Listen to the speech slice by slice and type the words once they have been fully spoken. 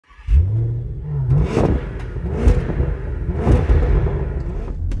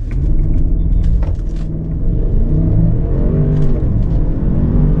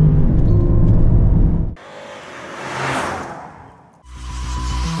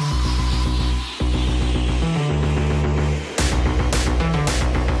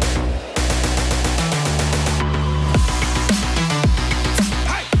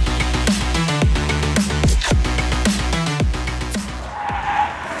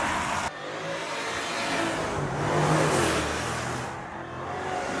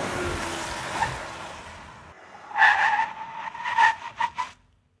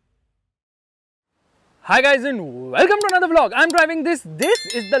Hi guys and welcome to another vlog. I'm driving this. This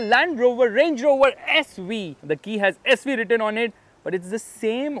is the Land Rover Range Rover SV. The key has SV written on it, but it's the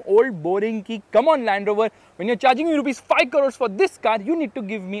same old boring key. Come on Land Rover, when you're charging me rupees 5 crores for this car, you need to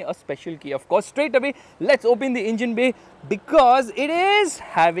give me a special key. Of course, straight away, let's open the engine bay because it is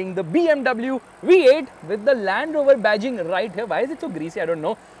having the BMW V8 with the Land Rover badging right here. Why is it so greasy? I don't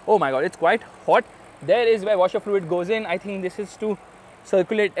know. Oh my god, it's quite hot. There is where washer fluid goes in. I think this is to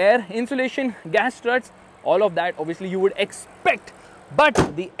circulate air, insulation, gas struts, all of that obviously you would expect. But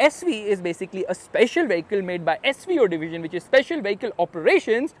the SV is basically a special vehicle made by SVO division, which is Special Vehicle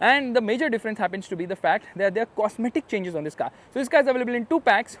Operations, and the major difference happens to be the fact that there are cosmetic changes on this car. So this car is available in two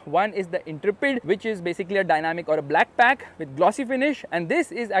packs. One is the Intrepid, which is basically a dynamic or a black pack with glossy finish, and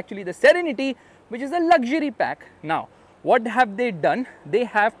this is actually the Serenity, which is a luxury pack. Now, what have they done? They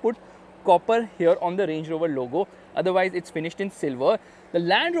have put copper here on the Range Rover logo, otherwise it's finished in silver. The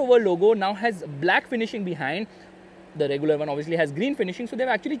Land Rover logo now has black finishing behind. The regular one obviously has green finishing, so they've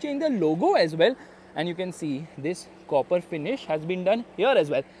actually changed the logo as well, and you can see this copper finish has been done here as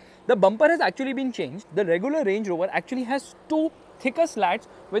well. The bumper has actually been changed. The regular Range Rover actually has two thicker slats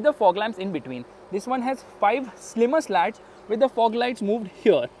with the fog lamps in between. This one has 5 slimmer slats with the fog lights moved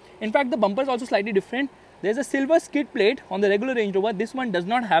here. In fact, the bumper is also slightly different. There's a silver skid plate on the regular Range Rover. This one does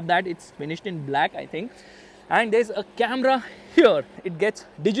not have that. It's finished in black, I think. And there's a camera here. It gets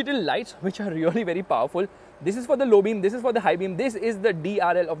digital lights, which are really very powerful. This is for the low beam, this is for the high beam. This is the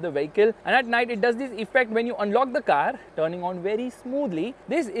DRL of the vehicle. And at night, it does this effect when you unlock the car, turning on very smoothly.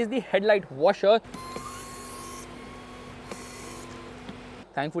 This is the headlight washer.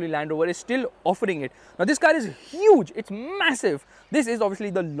 Thankfully, Land Rover is still offering it. Now, this car is huge. It's massive. This is obviously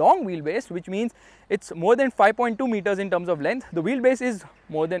the long wheelbase, which means it's more than 5.2 meters in terms of length. The wheelbase is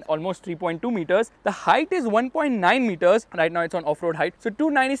more than almost 3.2 meters. The height is 1.9 meters. Right now, it's on off-road height. So,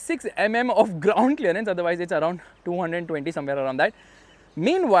 296 mm of ground clearance. Otherwise, it's around 220, somewhere around that.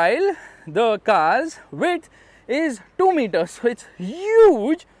 Meanwhile, the car's width is 2 meters. So, it's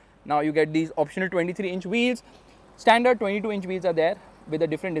huge. Now, you get these optional 23-inch wheels. Standard 22-inch wheels are there, with a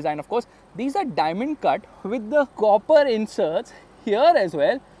different design, of course. These are diamond cut with the copper inserts here as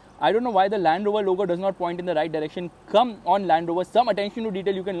well. I don't know why the Land Rover logo does not point in the right direction. Come on Land Rover, some attention to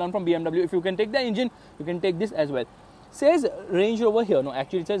detail you can learn from BMW. If you can take the engine, you can take this as well. Says Range Rover here. No,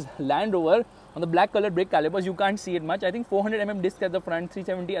 actually it says Land Rover on the black colored brake calipers. You can't see it much. I think 400 mm disc at the front,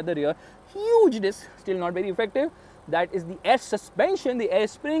 370 at the rear. Huge disc, still not very effective. That is the air suspension, the air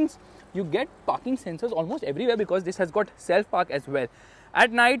springs. You get parking sensors almost everywhere because this has got self-park as well.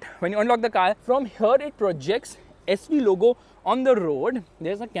 At night, when you unlock the car, from here it projects SV logo on the road.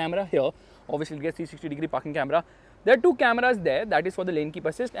 There's a camera here. Obviously, it gets 360-degree parking camera. There are two cameras there. That is for the lane keep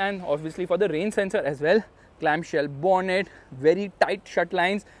assist and obviously for the rain sensor as well. Clamshell, bonnet, very tight shut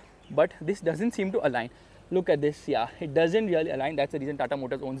lines. But this doesn't seem to align. Look at this. Yeah, it doesn't really align. That's the reason Tata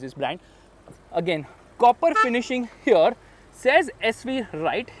Motors owns this brand. Again, copper finishing here. Says SV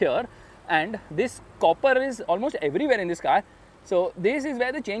right here. And this copper is almost everywhere in this car. So this is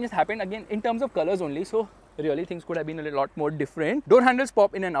where the changes happened, again in terms of colors only. So really things could have been a lot more different. Door handles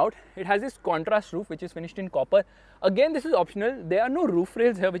pop in and out. It has this contrast roof which is finished in copper. Again, this is optional. There are no roof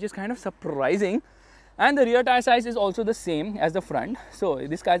rails here, which is kind of surprising. And the rear tire size is also the same as the front. So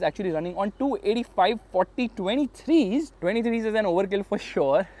this car is actually running on 285/40 23s. 23s is an overkill for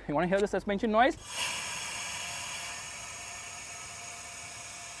sure. You want to hear the suspension noise?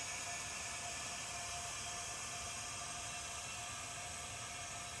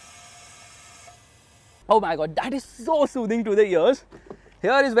 Oh my god, that is so soothing to the ears.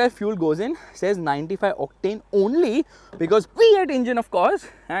 Here is where fuel goes in. Says 95 octane only because V8 engine, of course.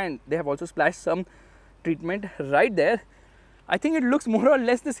 And they have also splashed some treatment right there. I think it looks more or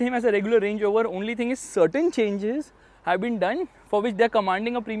less the same as a regular Range Rover. Only thing is certain changes have been done for which they are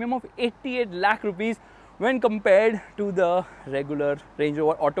commanding a premium of 88 lakh rupees when compared to the regular Range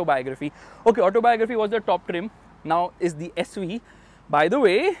Rover Autobiography. Okay, Autobiography was the top trim. Now is the SV. By the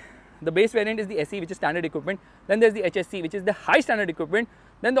way, the base variant is the SE, which is standard equipment. Then there's the HSC, which is the high standard equipment.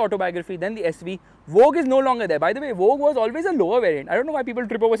 Then the Autobiography, then the SV. Vogue is no longer there. By the way, Vogue was always a lower variant. I don't know why people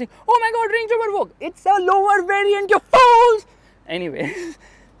trip over saying, oh my god, Range Rover Vogue. It's a lower variant, you fools! Anyway,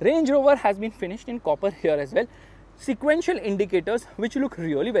 Range Rover has been finished in copper here as well. Sequential indicators, which look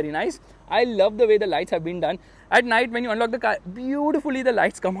really very nice. I love the way the lights have been done. At night, when you unlock the car, beautifully the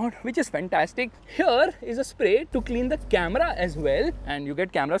lights come out, which is fantastic. Here is a spray to clean the camera as well. And you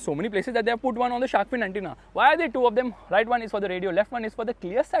get cameras so many places that they have put one on the shark fin antenna. Why are there two of them? Right one is for the radio, left one is for the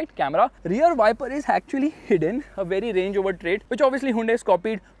clear sight camera. Rear wiper is actually hidden, a very Range Rover trait, which obviously Hyundai has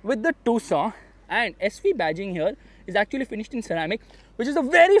copied with the Tucson. And SV badging here is actually finished in ceramic which is the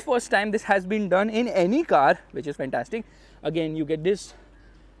very first time this has been done in any car, which is fantastic. Again, you get this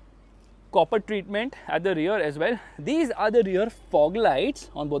copper treatment at the rear as well. These are the rear fog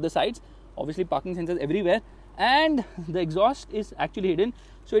lights on both the sides, obviously parking sensors everywhere, and the exhaust is actually hidden,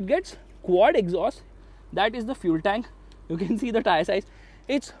 so it gets quad exhaust. That is the fuel tank. You can see the tire size.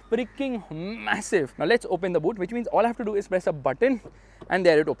 It's freaking massive. Now let's open the boot, which means all I have to do is press a button and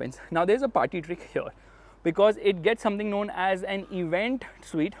there it opens. Now there's a party trick here, because it gets something known as an event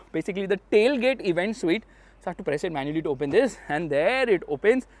suite, basically the tailgate event suite. So I have to press it manually to open this, and there it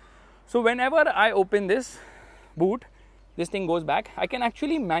opens. So whenever I open this boot, this thing goes back. I can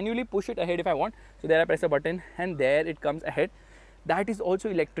actually manually push it ahead if I want. So there I press a button and there it comes ahead. That is also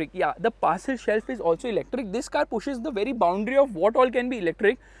electric. Yeah, the parcel shelf is also electric. This car pushes the very boundary of what all can be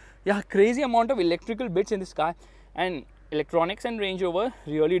electric. Yeah, crazy amount of electrical bits in this car. And electronics and Range Rover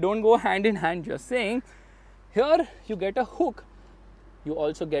really don't go hand in hand, just saying. Here you get a hook. You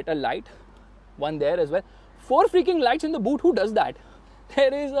also get a light, one there as well. 4 freaking lights in the boot. Who does that?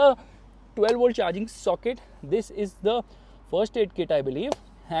 There is a 12-volt charging socket. This is the first aid kit, I believe.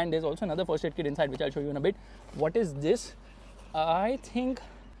 And there's also another first aid kit inside, which I'll show you in a bit. What is this? I think,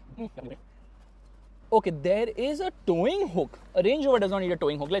 okay, there is a towing hook. A Range Rover does not need a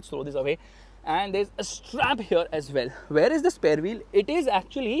towing hook. Let's throw this away. And there's a strap here as well. Where is the spare wheel? It is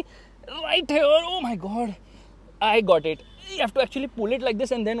actually right here. Oh my God, I got it. You have to actually pull it like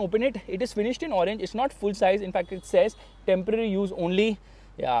this and then open it. It is finished in orange. It's not full size. In fact, it says temporary use only.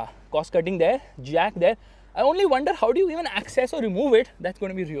 Yeah, cost cutting there, jack there. I only wonder, how do you even access or remove it? That's going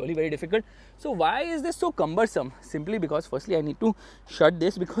to be really very difficult. So why is this so cumbersome? Simply because firstly I need to shut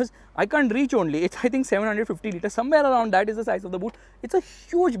this, because I can't reach only. It's I think 750 liters, somewhere around that is the size of the boot. It's a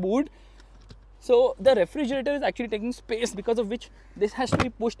huge boot. So the refrigerator is actually taking space, because of which this has to be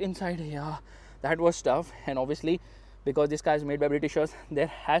pushed inside. Yeah, that was tough. And obviously because this car is made by Britishers, there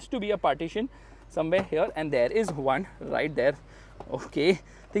has to be a partition somewhere here, and there is one right there. Okay,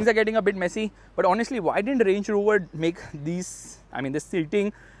 things are getting a bit messy, but honestly, why didn't Range Rover make these, this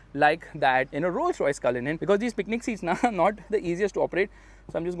seating like that in a Rolls-Royce Cullinan? Because these picnic seats now are not the easiest to operate.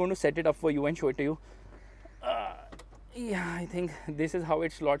 So I'm just going to set it up for you and show it to you. Yeah, I think this is how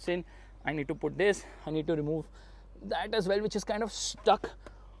it slots in. I need to put this, I need to remove that as well, which is kind of stuck.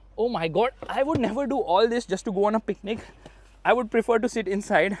 Oh my God, I would never do all this just to go on a picnic. I would prefer to sit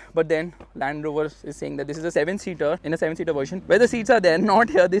inside, but then Land Rover is saying that this is a 7-seater, in a 7-seater version, where the seats are there, not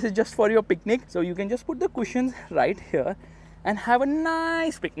here. This is just for your picnic. So you can just put the cushions right here and have a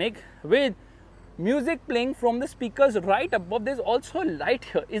nice picnic with music playing from the speakers right above. There's also a light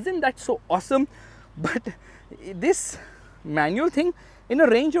here. Isn't that so awesome? But this manual thing in a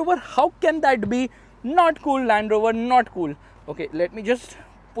Range Rover, how can that be not cool? Land Rover, not cool. Okay, let me just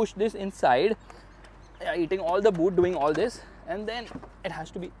push this inside. Yeah, eating all the boot, doing all this, and then it has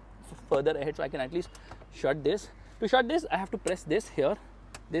to be further ahead, so I can at least shut this. To shut this, I have to press this here,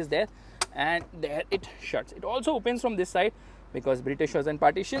 this there, and there it shuts. It also opens from this side, because Britishers and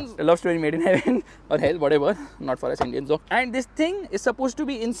partitions, a love story made in heaven or hell, whatever, not for us Indians though. And this thing is supposed to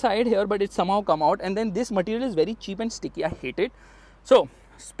be inside here, but it's somehow come out, and then this material is very cheap and sticky. I hate it. So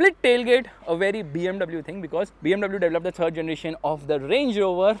split tailgate, a very BMW thing, because BMW developed the 3rd generation of the Range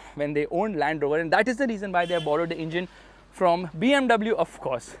Rover when they owned Land Rover, and that is the reason why they have borrowed the engine from BMW, of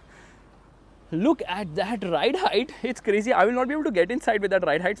course. Look at that ride height. It's crazy. I will not be able to get inside with that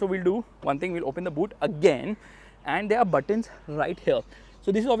ride height. So we'll do one thing. We'll open the boot again, and there are buttons right here.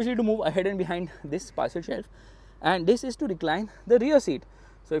 So this is obviously to move ahead and behind this parcel shelf, and this is to recline the rear seat.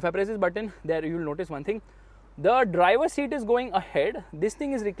 So if I press this button, there you will notice one thing. The driver's seat is going ahead. This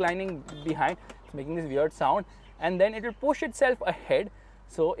thing is reclining behind. It's making this weird sound, and then it will push itself ahead.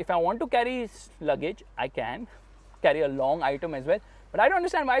 So if I want to carry luggage, I can carry a long item as well. But I don't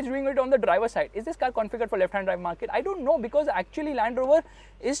understand why it's doing it on the driver's side. Is this car configured for left-hand drive market? I don't know, because actually Land Rover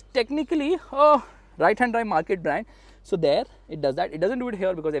is technically a right-hand drive market brand. So there it does that. It doesn't do it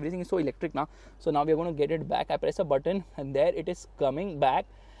here because everything is so electric now. So now we are going to get it back. I press a button and there it is coming back.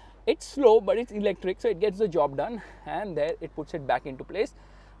 It's slow, but it's electric, so it gets the job done, and there it puts it back into place.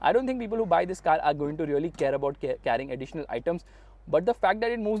 I don't think people who buy this car are going to really care about carrying additional items, but the fact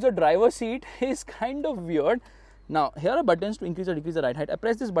that it moves the driver's seat is kind of weird. Now here are buttons to increase or decrease the ride height. I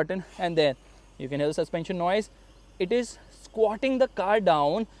press this button and there you can hear the suspension noise. It is squatting the car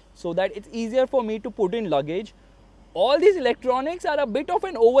down so that it's easier for me to put in luggage. All these electronics are a bit of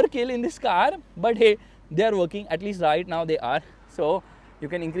an overkill in this car, but hey, they are working, at least right now they are. So you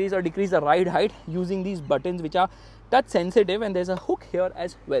can increase or decrease the ride height using these buttons, which are touch sensitive, and there's a hook here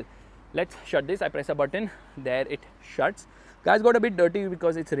as well. Let's shut this. I press a button, there it shuts. Guys, got a bit dirty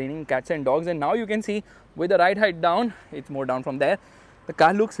because it's raining cats and dogs, and now you can see with the ride height down, it's more down from there. The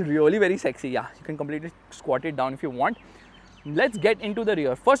car looks really very sexy. Yeah, you can completely squat it down if you want. Let's get into the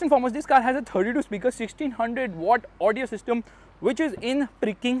rear. First and foremost, this car has a 32 speaker 1600 watt audio system, which is in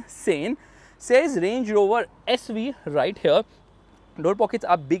freaking sane. Says Range Rover SV right here. Door pockets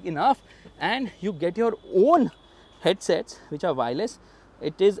are big enough, and you get your own headsets which are wireless.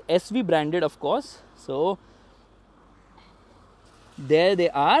 It is SV branded, of course. So there they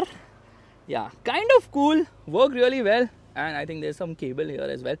are. Yeah, kind of cool, work really well. And I think there's some cable here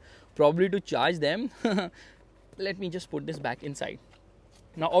as well, probably to charge them. Let me just put this back inside.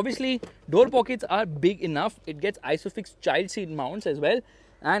 Now obviously door pockets are big enough. It gets isofix child seat mounts as well,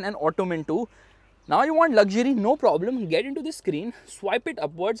 and an ottoman too. Now you want luxury, no problem. Get into the screen, swipe it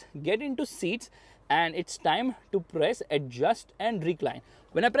upwards, get into seats, and it's time to press adjust and recline.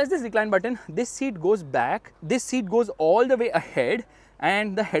 When I press this recline button, this seat goes back, this seat goes all the way ahead,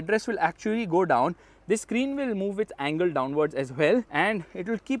 and the headrest will actually go down. This screen will move its angle downwards as well, and it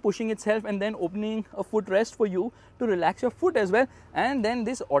will keep pushing itself and then opening a footrest for you to relax your foot as well. And then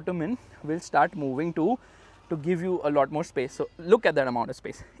this ottoman will start moving to give you a lot more space. So look at that amount of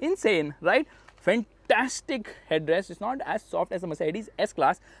space. Insane, right? Fantastic headrest. It's not as soft as the Mercedes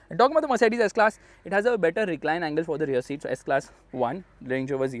S-Class. And talking about the Mercedes S-Class, it has a better recline angle for the rear seat. So S-Class 1,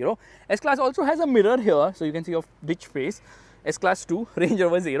 Range Rover 0. S-Class also has a mirror here, so you can see your ditch face. S-Class 2, Range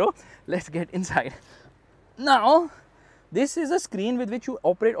Rover 0. Let's get inside. Now, this is a screen with which you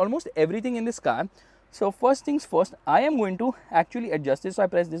operate almost everything in this car. So first things first, I am going to actually adjust this. So I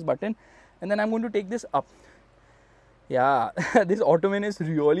press this button, and then I'm going to take this up. Yeah, this ottoman is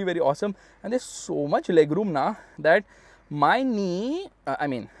really very awesome, and there's so much leg room now that my knee,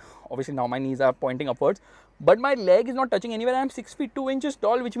 obviously now my knees are pointing upwards, but my leg is not touching anywhere. I'm 6 feet 2 inches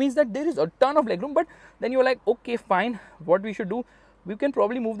tall, which means that there is a ton of leg room. But then you're like, okay, fine, what we should do, we can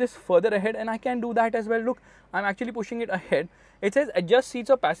probably move this further ahead, and I can do that as well. Look, I'm actually pushing it ahead. It says adjust seats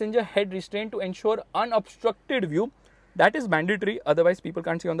or passenger head restraint to ensure unobstructed view. That is mandatory, otherwise people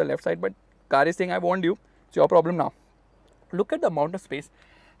can't see on the left side, but car is saying I warned you, it's your problem now. Look at the amount of space.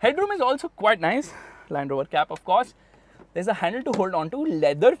 Headroom is also quite nice. Land Rover cap, of course. There's a handle to hold on to,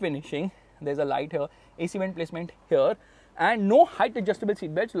 leather finishing. There's a light here, AC vent placement here, and no height adjustable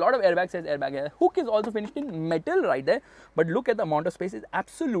seat belts. A lot of airbags, says airbag here. Hook is also finished in metal right there. But look at the amount of space. It's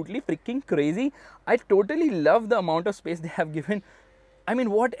absolutely freaking crazy. I totally love the amount of space they have given. I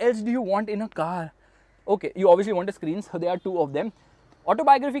mean, what else do you want in a car? Okay, you obviously want a screen, so there are 2 of them.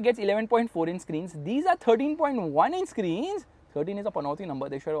 Autobiography gets 11.4 inch screens. These are 13.1 inch screens. 13 is a panauti number.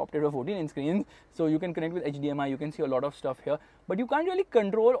 They should have opted for 14 inch screens. So you can connect with HDMI. You can see a lot of stuff here. But you can't really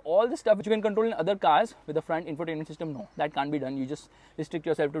control all the stuff which you can control in other cars with the front infotainment system. No, that can't be done. You just restrict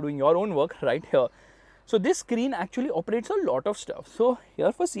yourself to doing your own work right here. So this screen actually operates a lot of stuff. So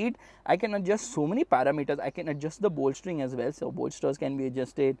here for seat, I can adjust so many parameters. I can adjust the bolstering as well. So bolsters can be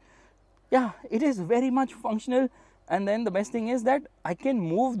adjusted. Yeah, it is very much functional. And then the best thing is that I can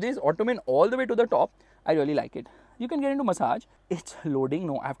move this ottoman all the way to the top. I really like it. You can get into massage. It's loading.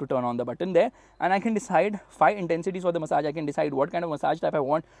 No, I have to turn on the button there. And I can decide 5 intensities for the massage. I can decide what kind of massage type I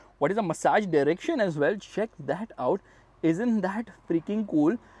want. What is the massage direction as well. Check that out. Isn't that freaking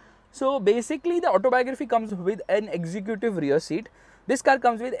cool? So basically the autobiography comes with an executive rear seat. This car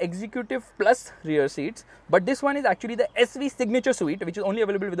comes with executive plus rear seats, but this one is actually the SV signature suite, which is only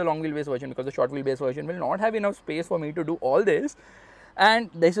available with the long wheelbase version, because the short wheelbase version will not have enough space for me to do all this. And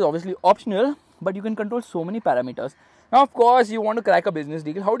this is obviously optional, but you can control so many parameters. Now, of course, you want to crack a business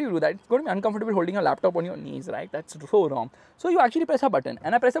deal. How do you do that? It's going to be uncomfortable holding a laptop on your knees, right? That's so wrong. So you actually press a button,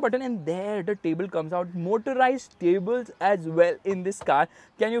 and I press a button, and there the table comes out. Motorized tables as well in this car.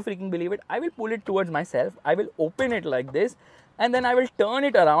 Can you freaking believe it? I will pull it towards myself. I will open it like this, and then I will turn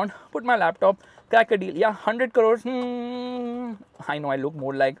it around, put my laptop, crack a deal. Yeah, 100 crores. I know I look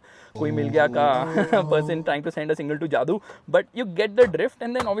more like koi mil gaya ka person trying to send a signal to Jadoo, but you get the drift.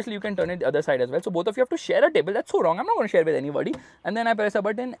 And then obviously you can turn it the other side as well. So both of you have to share a table. That's so wrong. I'm not going to share with anybody. And then I press a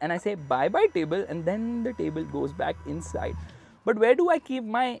button and I say bye bye table, and then the table goes back inside. But where do I keep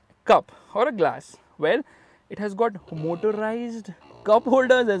my cup or a glass? Well, it has got motorized cup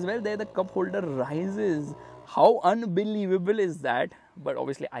holders as well. There the cup holder rises. How unbelievable is that? But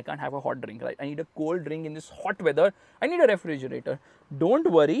obviously I can't have a hot drink, right? I need a cold drink in this hot weather. I need a refrigerator. Don't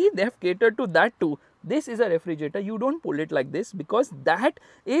worry, they have catered to that too. This is a refrigerator. You don't pull it like this, because that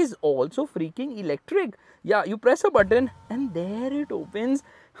is also freaking electric. Yeah, you press a button and there it opens.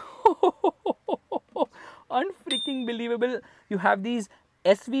 Unfreaking believable. You have these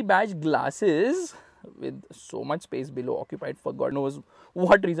SV badge glasses with so much space below, occupied for God knows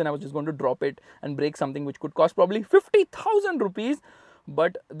what reason. I was just going to drop it and break something which could cost probably 50,000 rupees.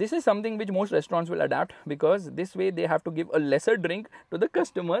 but this is something which most restaurants will adapt, because this way they have to give a lesser drink to the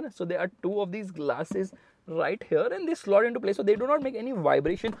customer. So there are two of these glasses right here and they slot into place, so they do not make any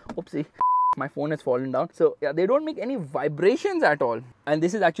vibration. Oopsie, my phone has fallen down. So yeah, they don't make any vibrations at all. And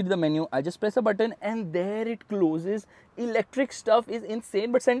this is actually the menu. I just press a button and there it closes. Electric stuff is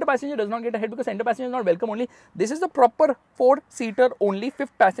insane, but center passenger does not get ahead because center passenger is not welcome only. This is the proper 4-seater only. 5th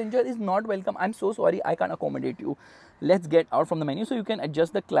passenger is not welcome. I'm so sorry, I can't accommodate you. Let's get out from the menu. So you can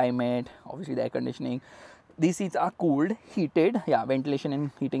adjust the climate, obviously the air conditioning. These seats are cooled, heated. Yeah, ventilation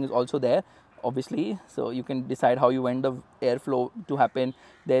and heating is also there, obviously, so you can decide how you want the airflow to happen.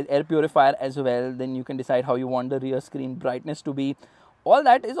 There's air purifier as well. Then you can decide how you want the rear screen brightness to be. All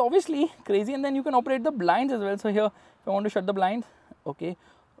that is obviously crazy. And then you can operate the blinds as well. So here, if I want to shut the blinds, okay,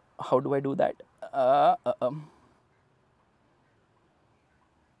 how do I do that?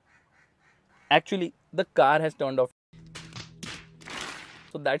 Actually, the car has turned off,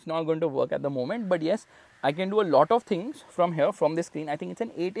 so that's not going to work at the moment. But yes, I can do a lot of things from here, from this screen. I think it's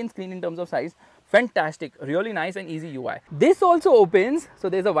an 8-inch screen in terms of size. Fantastic, really nice and easy UI. This also opens, so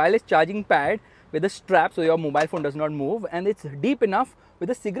there's a wireless charging pad with a strap so your mobile phone does not move, and it's deep enough with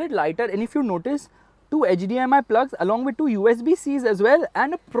a cigarette lighter. And if you notice, 2 HDMI plugs along with 2 USB-Cs as well,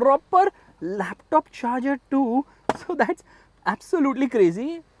 and a proper laptop charger too. So that's absolutely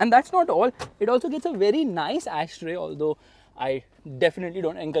crazy. And that's not all, it also gets a very nice ashtray, although I definitely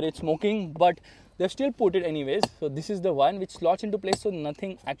don't encourage smoking, but they've still put it anyways. So this is the one which slots into place so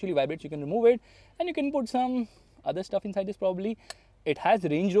nothing actually vibrates. You can remove it and you can put some other stuff inside this probably. It has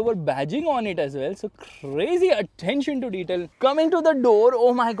Range Rover badging on it as well, so crazy attention to detail. Coming to the door,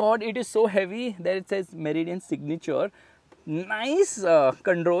 oh my god, it is so heavy. There it says Meridian signature. Nice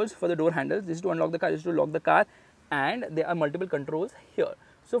controls for the door handles. This is to unlock the car, this is to lock the car, and there are multiple controls here.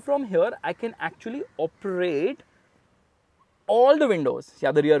 So from here I can actually operate all the windows, yeah,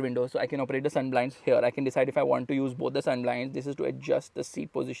 the rear windows. So I can operate the sun blinds here. I can decide if I want to use both the sun blinds. This is to adjust the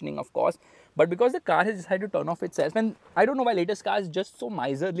seat positioning, of course. But because the car has decided to turn off itself, and I don't know why latest cars just so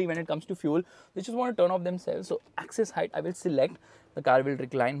miserly when it comes to fuel, they just want to turn off themselves. So axis height I will select, the car will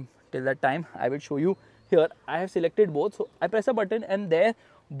recline. Till that time I will show you here. I have selected both, so I press a button and there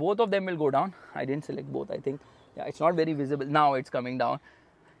both of them will go down. I didn't select both, I think. Yeah, it's not very visible. Now it's coming down.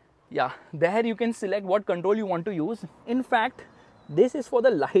 Yeah, there you can select what control you want to use. In fact, this is for the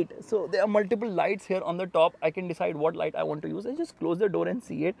light. So there are multiple lights here on the top. I can decide what light I want to use. I just close the door and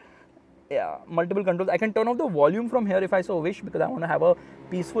see it. Yeah, multiple controls. I can turn off the volume from here if I so wish, because I want to have a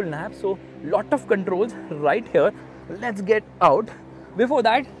peaceful nap. So lot of controls right here. Let's get out. Before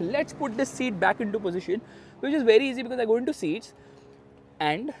that, let's put this seat back into position, which is very easy because I go into seats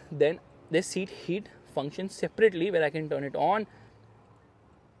and then this seat heat functions separately where I can turn it on,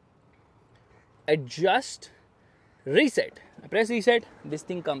 adjust, reset. I press reset, this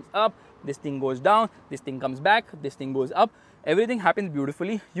thing comes up, this thing goes down, this thing comes back, this thing goes up. Everything happens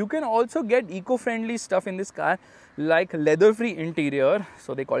beautifully. You can also get eco-friendly stuff in this car like leather-free interior.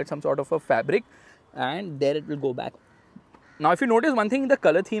 So they call it some sort of a fabric, and there it will go back. Now if you notice one thing, the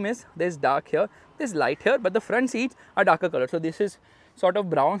color theme is there's dark here, there's light here, but the front seats are darker color. So this is sort of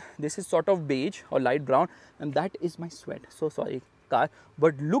brown, this is sort of beige or light brown, and that is my sweat. So sorry car,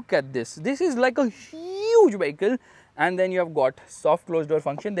 but look at this. This is like a huge vehicle, and then you have got soft closed door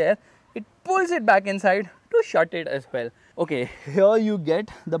function there. It pulls it back inside to shut it as well. Okay, here you get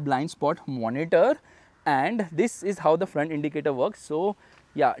the blind spot monitor, and this is how the front indicator works. So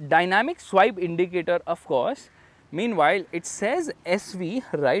yeah, dynamic swipe indicator, of course. Meanwhile, it says SV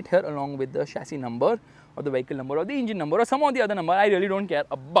right here along with the chassis number or the vehicle number or the engine number or some of the other number. I really don't care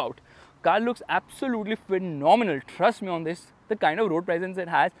about. Car looks absolutely phenomenal. Trust me on this. The kind of road presence it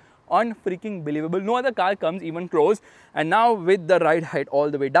has, unfreaking believable. No other car comes even close. And now with the ride height all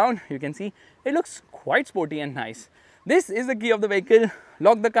the way down, you can see it looks quite sporty and nice. This is the key of the vehicle.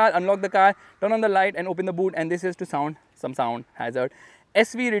 Lock the car, unlock the car, turn on the light and open the boot, and this is to sound some sound hazard.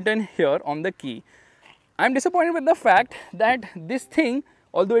 SV written here on the key. I'm disappointed with the fact that this thing,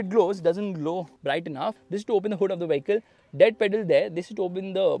 although it glows, doesn't glow bright enough. This is to open the hood of the vehicle. Dead pedal there. This is to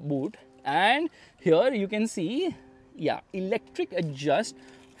open the boot. And here you can see, yeah, electric adjust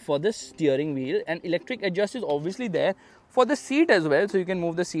for the steering wheel, and electric adjust is obviously there for the seat as well. So you can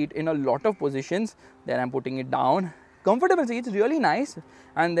move the seat in a lot of positions. There I'm putting it down. Comfortable seats, really nice.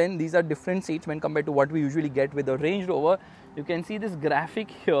 And then these are different seats when compared to what we usually get with the Range Rover. You can see this graphic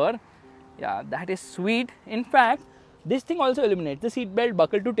here. Yeah, that is sweet. In fact, this thing also eliminates the seat belt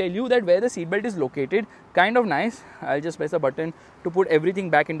buckle to tell you that where the seat belt is located. Kind of nice. I'll just press a button to put everything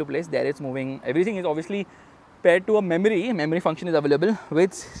back into place. There it's moving. Everything is obviously paired to a memory. Memory function is available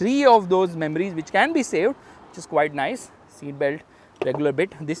with 3 of those memories which can be saved, which is quite nice. Seat belt regular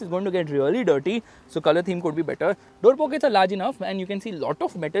bit. This is going to get really dirty, so color theme could be better. Door pockets are large enough, and you can see lot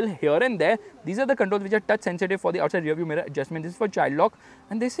of metal here and there. These are the controls which are touch sensitive for the outside rear view mirror adjustment. This is for child lock,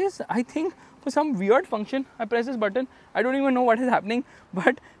 and this is, I think, for some weird function. I press this button, I don't even know what is happening,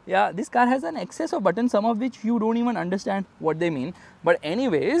 but yeah, this car has an excess of buttons, some of which you don't even understand what they mean. But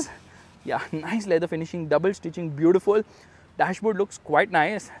anyways, yeah, nice leather finishing, double stitching, beautiful. Dashboard looks quite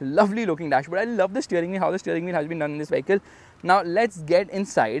nice, lovely looking dashboard. I love the steering wheel, how the steering wheel has been done in this vehicle. Now let's get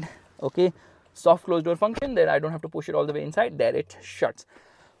inside. Okay, soft close door function, there I don't have to push it all the way inside, there it shuts.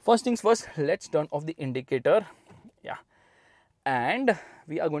 First things first, let's turn off the indicator. Yeah, and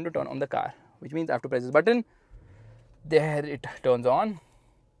we are going to turn on the car, which means I have to press this button. There it turns on.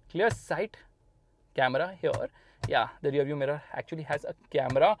 Clear sight camera here. Yeah, the rear view mirror actually has a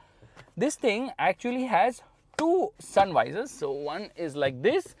camera. This thing actually has two sun visors, so one is like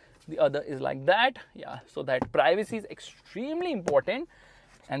this, the other is like that. Yeah, so that privacy is extremely important.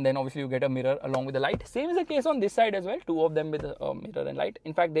 And then obviously you get a mirror along with the light. Same is the case on this side as well, two of them with a mirror and light.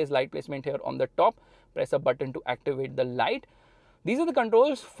 In fact, there's light placement here on the top. Press a button to activate the light. These are the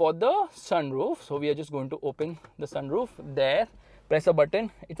controls for the sunroof, so we are just going to open the sunroof. There, press a button,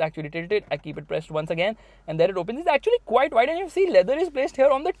 it's actually tilted. I keep it pressed once again, and there it opens. It's actually quite wide, and you see leather is placed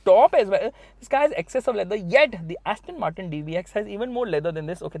here on the top as well. This car has excess of leather, yet the Aston Martin DBX has even more leather than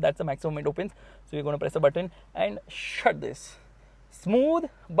this. Okay, that's the maximum it opens. So we're going to press a button and shut this. Smooth,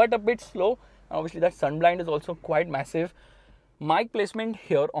 but a bit slow. Obviously that sun blind is also quite massive. Mic placement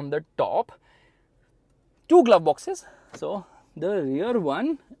here on the top. Two glove boxes. So the rear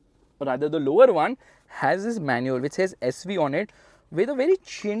one, or rather the lower one, has this manual which says SV on it, with a very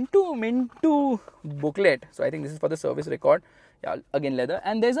chintu mintu booklet. So I think this is for the service record. Yeah, again leather,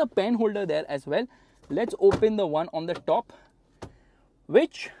 and there's a pen holder there as well. Let's open the one on the top,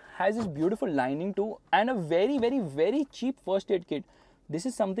 which has this beautiful lining too, and a very cheap first aid kit. This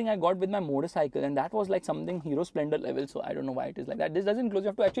is something I got with my motorcycle, and that was like something Hero Splendor level, so I don't know why it is like that. This doesn't close, you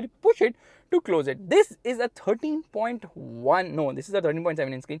have to actually push it to close it. This is a 13.1, no, this is a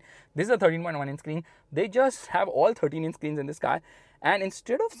 13.7 inch screen. This is a 13.1 inch screen. They just have all 13 inch screens in this car, and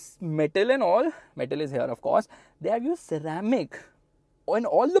instead of metal and all, metal is here of course, they have used ceramic in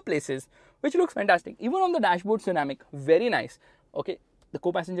all the places, which looks fantastic. Even on the dashboard, ceramic, very nice. Okay, the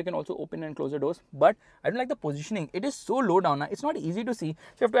co-passenger can also open and close the doors, but I don't like the positioning. It is so low down, it's not easy to see.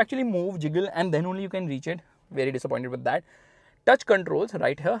 So you have to actually move, jiggle, and then only you can reach it. Very disappointed with that. Touch controls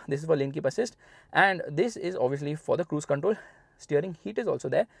right here. This is for lane keep assist, and this is obviously for the cruise control. Steering heat is also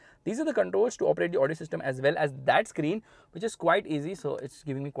there. These are the controls to operate the audio system as well as that screen, which is quite easy. So it's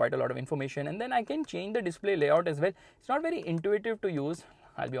giving me quite a lot of information, and then I can change the display layout as well. It's not very intuitive to use,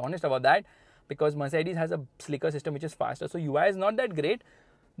 I'll be honest about that, because Mercedes has a slicker system which is faster, so UI is not that great.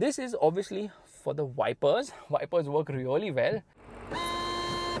 This is obviously for the wipers. Wipers work really well.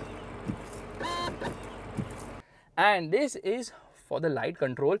 And this is for the light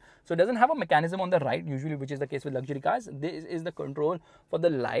control. So it doesn't have a mechanism on the right usually, which is the case with luxury cars. This is the control for the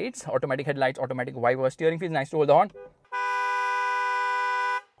lights, automatic headlights, automatic wipers. Steering feels nice to hold on.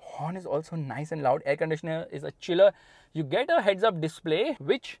 Horn is also nice and loud. Air conditioner is a chiller. You get a heads-up display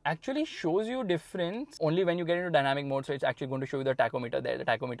which actually shows you difference only when you get into dynamic mode. So it's actually going to show you the tachometer there. The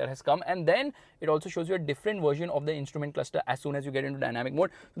tachometer has come, and then it also shows you a different version of the instrument cluster as soon as you get into dynamic mode.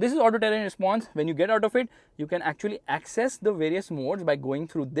 So this is auto terrain response. When you get out of it, you can actually access the various modes by going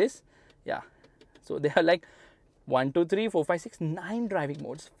through this. Yeah, so they are like 1, 2, 3, 4, 5, 6, 9 driving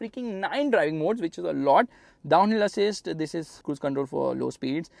modes. Freaking 9 driving modes, which is a lot. Downhill assist, this is cruise control for low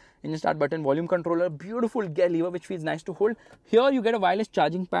speeds. Engine start button, volume controller, beautiful gear lever which feels nice to hold. Here you get a wireless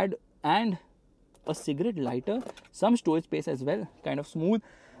charging pad and a cigarette lighter, some storage space as well, kind of smooth.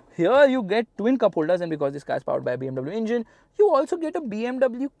 Here you get twin cup holders, and because this car is powered by a BMW engine, you also get a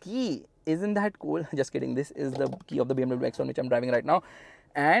BMW key. Isn't that cool? Just kidding, this is the key of the BMW X1 which I'm driving right now.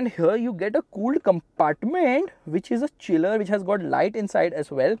 And here you get a cooled compartment which is a chiller which has got light inside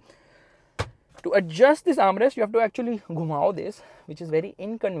as well. To adjust this armrest, you have to actually ghumao this, which is very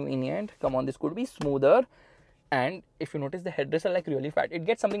inconvenient. Come on, this could be smoother. And if you notice, the headrests are like really fat. It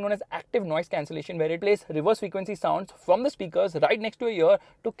gets something known as active noise cancellation, where it plays reverse frequency sounds from the speakers right next to your ear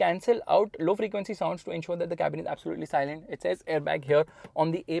to cancel out low frequency sounds to ensure that the cabin is absolutely silent. It says airbag here on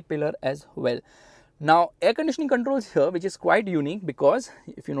the A pillar as well. Now, air conditioning controls here, which is quite unique, because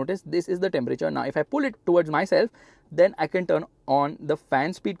if you notice, this is the temperature. Now, if I pull it towards myself, then I can turn on the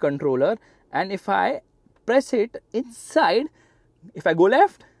fan speed controller. And if I press it inside, if I go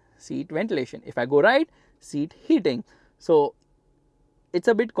left, seat ventilation. If I go right, seat heating. So it's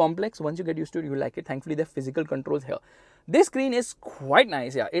a bit complex. Once you get used to it, you like it. Thankfully, there are physical controls here. This screen is quite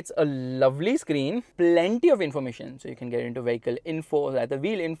nice. Yeah, it's a lovely screen, plenty of information. So you can get into vehicle info, at the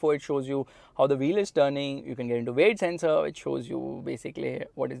wheel info, it shows you how the wheel is turning. You can get into weight sensor, which shows you basically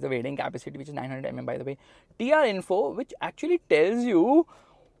what is the weighing capacity, which is 900 mm by the way. TR info, which actually tells you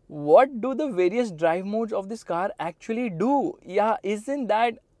what do the various drive modes of this car actually do. Yeah, isn't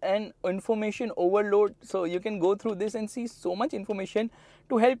that an information overload? So you can go through this and see so much information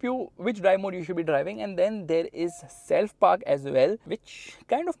to help you which drive mode you should be driving. And then there is self park as well, which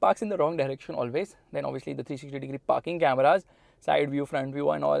kind of parks in the wrong direction always. Then obviously the 360-degree parking cameras, side view, front view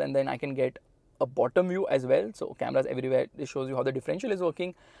and all, and then I can get a bottom view as well. So cameras everywhere. This shows you how the differential is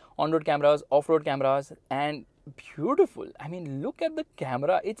working, on-road cameras, off-road cameras, and beautiful. I mean, look at the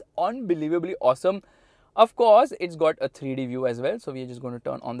camera, it's unbelievably awesome. Of course, it's got a 3D view as well. So we're just going to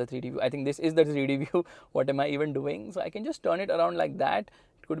turn on the 3D view. I think this is the 3D view. What am I even doing? So I can just turn it around like that.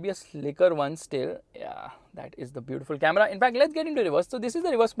 It could be a slicker one still. Yeah, that is the beautiful camera. In fact, let's get into reverse. So this is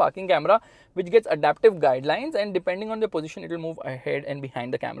the reverse parking camera, which gets adaptive guidelines, and depending on the position, it will move ahead and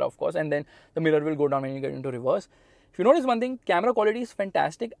behind the camera, of course. And then the mirror will go down when you get into reverse. If you notice one thing, camera quality is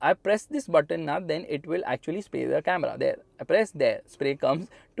fantastic. I press this button now, then it will actually spray the camera. There, I press there, spray comes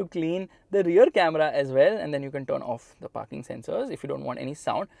to clean the rear camera as well. And then you can turn off the parking sensors if you don't want any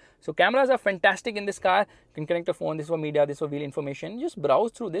sound. So cameras are fantastic in this car. You can connect a phone, this is for media, this is for wheel information. Just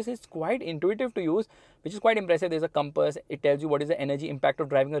browse through this. It's quite intuitive to use, which is quite impressive. There's a compass. It tells you what is the energy impact of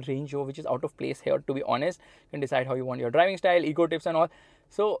driving a Range Rover, which is out of place here, to be honest. You can decide how you want your driving style, eco tips and all.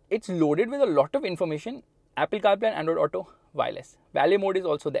 So it's loaded with a lot of information. Apple CarPlay and Android Auto, wireless. Valet mode is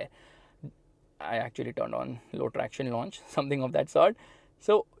also there. I actually turned on low traction launch, something of that sort.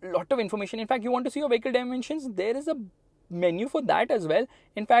 So lot of information. In fact, you want to see your vehicle dimensions, there is a menu for that as well.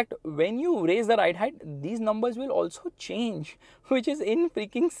 In fact, when you raise the ride height, these numbers will also change, which is in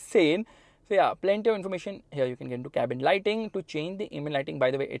freaking insane. So yeah, plenty of information. Here you can get into cabin lighting to change the ambient lighting. By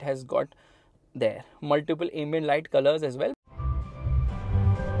the way, it has got there multiple ambient light colors as well.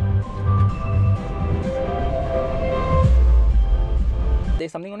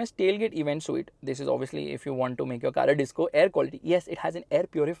 There's something known as tailgate event suite. This is obviously if you want to make your car a disco. Air quality, yes, it has an air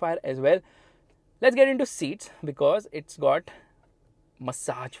purifier as well. Let's get into seats, because it's got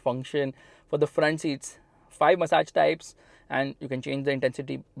massage function for the front seats. 5 massage types, and you can change the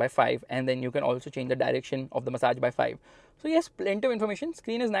intensity by 5, and then you can also change the direction of the massage by 5. So yes, plenty of information.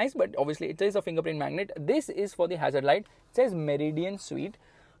 Screen is nice, but obviously it is a fingerprint magnet. This is for the hazard light. It says Meridian Suite.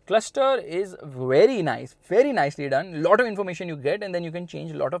 Cluster is very nice, very nicely done. Lot of information you get, and then you can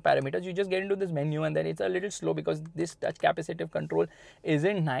change a lot of parameters. You just get into this menu, and then it's a little slow because this touch capacitive control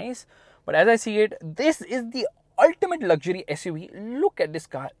isn't nice. But as I see it, this is the ultimate luxury SUV. Look at this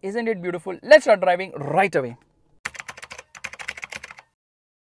car, isn't it beautiful? Let's start driving right away.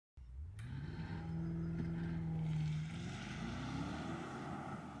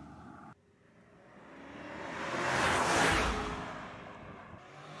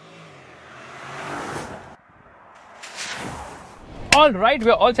 All right,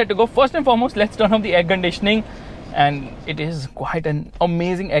 we're all set to go. First and foremost, let's turn off the air conditioning, and it is quite an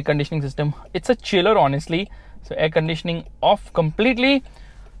amazing air conditioning system. It's a chiller, honestly. So air conditioning off completely.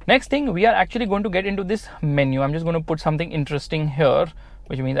 Next thing, we are actually going to get into this menu. I'm just going to put something interesting here,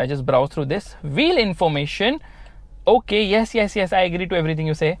 which means I just browse through this. Wheel information. Okay, yes, I agree to everything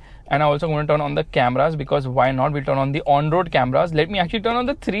you say. And I'm also going to turn on the cameras, because why not? We'll turn on the on-road cameras. Let me actually turn on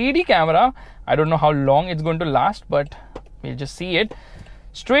the 3D camera. I don't know how long it's going to last, but we'll just see it.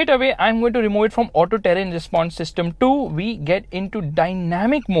 Straight away, I'm going to remove it from auto terrain response system 2. We get into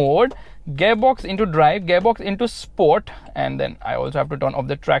dynamic mode, gearbox into drive, gearbox into sport, and then I also have to turn off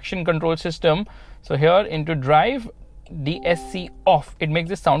the traction control system. So here into drive, DSC off. It makes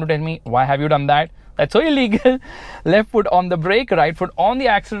this sound to tell me, why have you done that? That's so illegal. Left foot on the brake, right foot on the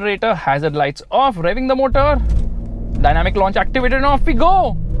accelerator, hazard lights off, revving the motor, dynamic launch activated, and off we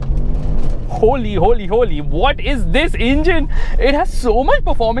go. Holy, what is this engine? It has so much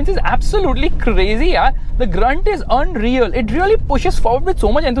performance. It's absolutely crazy, yeah. The grunt is unreal. It really pushes forward with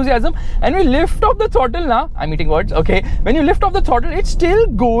so much enthusiasm. And we lift off the throttle now. I'm eating words, okay. When you lift off the throttle, it's still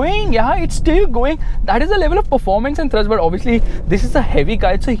going, yeah, it's still going. That is the level of performance and thrust. But obviously, this is a heavy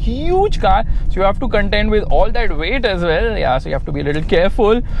car. It's a huge car. So you have to contend with all that weight as well. Yeah, so you have to be a little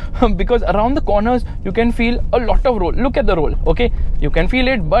careful because around the corners, you can feel a lot of roll. Look at the roll, okay. You can feel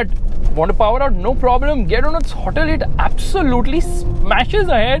it, but want to power out, no problem. Get on a throttle, it absolutely smashes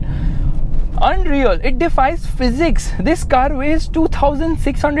ahead. Unreal. It defies physics. This car weighs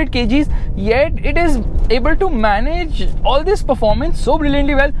 2600 kgs, yet it is able to manage all this performance so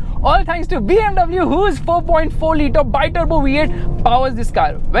brilliantly well All thanks to BMW, whose 4.4 litre bi-turbo V8 powers this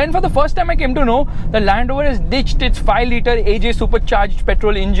car. When for the first time I came to know the Land Rover has ditched its 5 litre AJ supercharged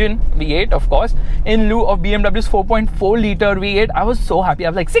petrol engine V8, of course, in lieu of BMW's 4.4 litre V8, I was so happy. I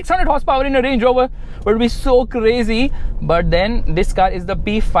was like, 600 horsepower in a Range Rover would be so crazy. But then this car is the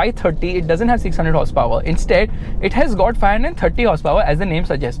P530. It doesn't have 600 horsepower. Instead, it has got 530 horsepower, as the name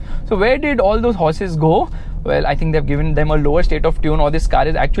suggests. So where did all those horses go? Well, I think they've given them a lower state of tune, or this car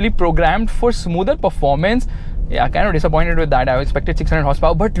is actually programmed for smoother performance. Yeah, kind of disappointed with that. I expected 600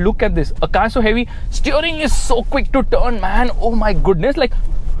 horsepower, but look at this. A car so heavy, steering is so quick to turn, man. Oh my goodness, like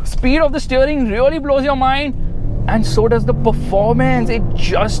speed of the steering really blows your mind. And so does the performance. It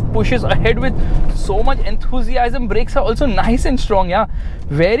just pushes ahead with so much enthusiasm. Brakes are also nice and strong. Yeah,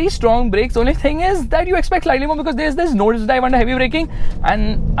 very strong brakes. Only thing is that you expect slightly more because there's this nose dive under heavy braking.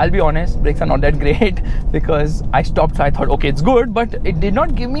 And I'll be honest, brakes are not that great because I stopped, so I thought, okay, it's good, but it did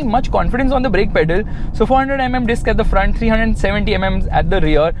not give me much confidence on the brake pedal. So 400mm disc at the front, 370mm at the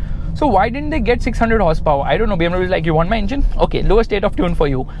rear. So why didn't they get 600 horsepower? I don't know. BMW is like, you want my engine? Okay, lower state of tune for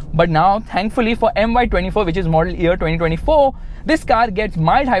you. But now, thankfully for MY24, which is model year 2024, this car gets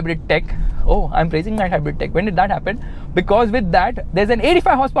mild hybrid tech. Oh, I'm praising mild hybrid tech. When did that happen? Because with that, there's an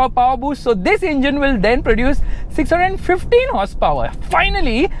 85 horsepower power boost. So this engine will then produce 615 horsepower.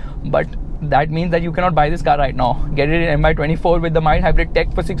 Finally! But that means that you cannot buy this car right now. Get it in MY24 with the mild hybrid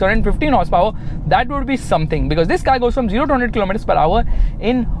tech for 615 horsepower. That would be something, because this car goes from 0 to 100 kilometers per hour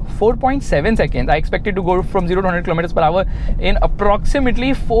in 4.7 seconds. I expect it to go from 0 to 100 kilometers per hour in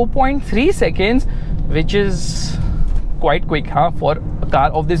approximately 4.3 seconds, which is quite quick, huh, for a car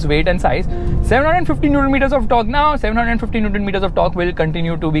of this weight and size. 750 Newton meters of torque now. 750 Newton meters of torque will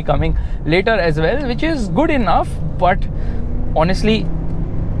continue to be coming later as well, which is good enough. But honestly,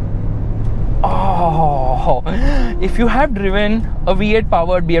 oh, if you have driven a V8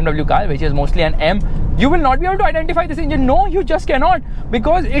 powered BMW car, which is mostly an M, you will not be able to identify this engine. No, you just cannot,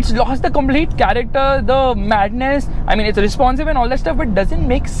 because it's lost the complete character, the madness. I mean, it's responsive and all that stuff, but doesn't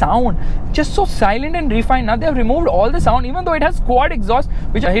make sound. Just so silent and refined. Now they have removed all the sound, even though it has quad exhaust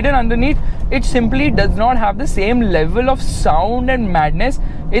which are hidden underneath. It simply does not have the same level of sound and madness.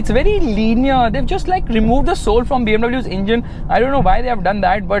 It's very linear. They've just like removed the soul from BMW's engine. I don't know why they have done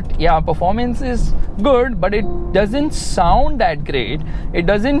that, but yeah, performance is good, but it doesn't sound that great. It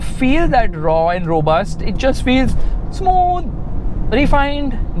doesn't feel that raw and robust. It just feels smooth,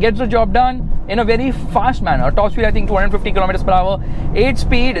 refined, gets the job done in a very fast manner. Top speed, I think 250 kilometers per hour.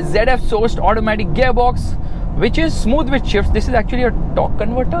 8-speed ZF sourced automatic gearbox, which is smooth with shifts. This is actually a torque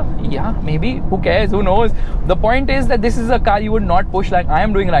converter. Yeah, maybe. Who cares? Who knows? The point is that this is a car you would not push like I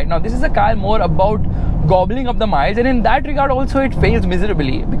am doing right now. This is a car more about gobbling up the miles, and in that regard also it fails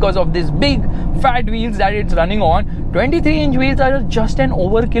miserably because of these big fat wheels that it's running on. 23-inch wheels are just an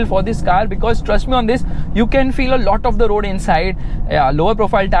overkill for this car, because trust me on this, you can feel a lot of the road inside. Yeah, lower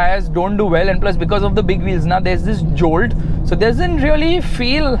profile tires don't do well, and plus because of the big wheels now there's this jolt, so doesn't really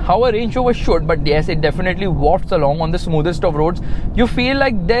feel how a Range Rover should. But yes, it definitely wafts along on the smoothest of roads. You feel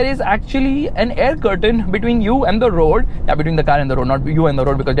like there is actually an air curtain between you and the road. Yeah, between the car and the road, not you and the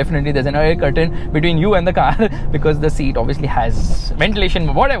road, because definitely there's an air curtain between you and the car because the seat obviously has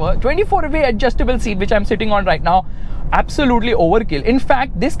ventilation, whatever. 24-way adjustable seat, which I'm sitting on right now. Absolutely overkill. In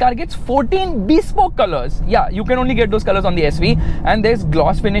fact, this car gets 14 bespoke colors. Yeah, you can only get those colors on the SV, and there's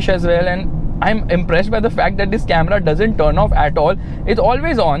gloss finish as well. And I'm impressed by the fact that this camera doesn't turn off at all. It's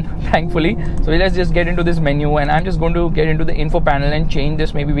always on, thankfully. So let's just get into this menu, and I'm just going to get into the info panel and change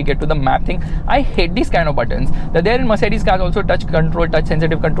this. Maybe we get to the map thing. I hate these kind of buttons. They're there in Mercedes cars also, touch control, touch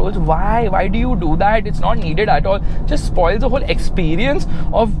sensitive controls. Why do you do that? It's not needed at all. Just spoils the whole experience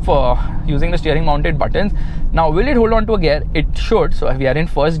of using the steering mounted buttons. Now, will it hold on to a gear? It should. So we are in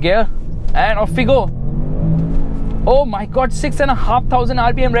first gear, and off we go. Oh my god, 6,500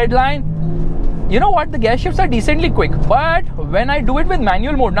 RPM red line. You know what, the gear shifts are decently quick, but when I do it with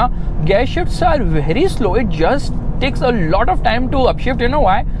manual mode now, gear shifts are very slow. It just takes a lot of time to upshift. You know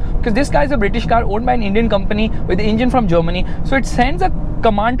why? Because this car is a British car owned by an Indian company with the engine from Germany, so it sends a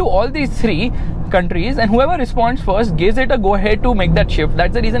command to all these three countries, and whoever responds first gives it a go ahead to make that shift.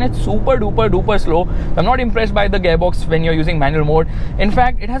 That's the reason it's super duper slow. I'm not impressed by the gearbox when you're using manual mode. In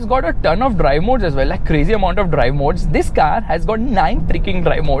fact, it has got a ton of drive modes as well, like crazy amount of drive modes. This car has got 9 freaking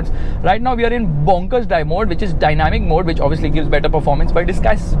drive modes. Right now we are in bonkers drive mode, which is dynamic mode, which obviously gives better performance, but this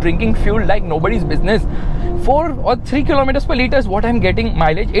guy's drinking fuel like nobody's business. 4 or 3 kilometers per liter is what I'm getting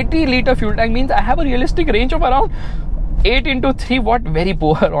mileage. 80-liter fuel tank means I have a realistic range of around 8 into 3 watt, very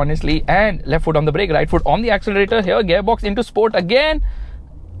poor honestly. And left foot on the brake, right foot on the accelerator. Here, gearbox into sport again.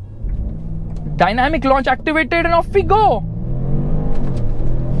 Dynamic launch activated, and off we go.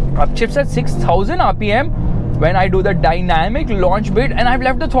 upshifts at 6000 RPM. When I do the dynamic launch bit and I've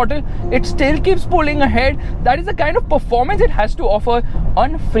left the throttle, it still keeps pulling ahead. That is the kind of performance it has to offer.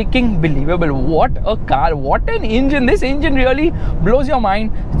 Unfreaking believable. What a car, what an engine. This engine really blows your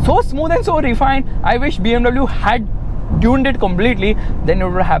mind. So smooth and so refined. I wish BMW had tuned it completely, then it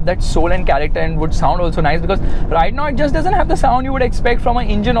would have that soul and character and would sound also nice, because right now it just doesn't have the sound you would expect from an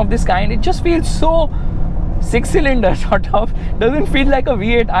engine of this kind. It just feels so 6-cylinder sort of, doesn't feel like a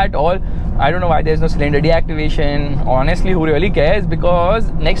V8 at all. I don't know why there's no cylinder deactivation. Honestly, who really cares?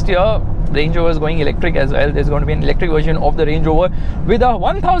 Because next year Range Rover is going electric as well. There's going to be an electric version of the Range Rover with a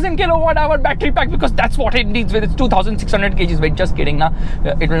 1000 kilowatt hour battery pack, because that's what it needs with its 2600 kgs weight. Just kidding now.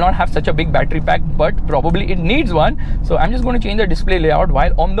 It will not have such a big battery pack, but probably it needs one. So I'm just going to change the display layout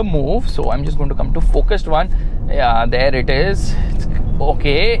while on the move. So I'm just going to come to focused one. Yeah, there it is.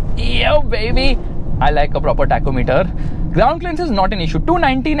 Okay, yeah baby, I like a proper tachometer. Ground clearance is not an issue.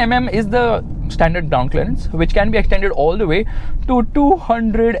 219 mm is the standard ground clearance, which can be extended all the way to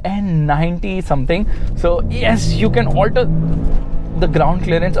 290 something. So yes, you can alter the ground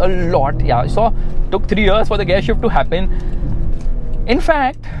clearance a lot. Yeah, so took 3 years for the gear shift to happen. In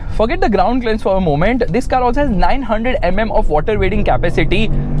fact, forget the ground clearance for a moment. This car also has 900 mm of water wading capacity.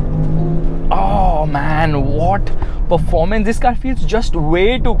 Oh man, what performance. This car feels just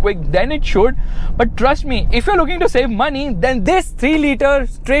way too quick than it should. But trust me, if you're looking to save money, then this 3-liter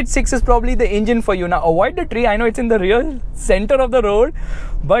straight 6 is probably the engine for you. Now avoid the tree. I know it's in the real center of the road,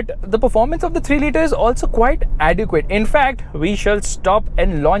 but the performance of the 3-liter is also quite adequate. In fact, we shall stop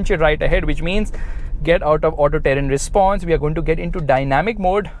and launch it right ahead, which means get out of auto terrain response. We are going to get into dynamic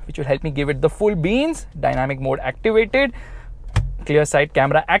mode, which will help me give it the full beans. Dynamic mode activated, clear side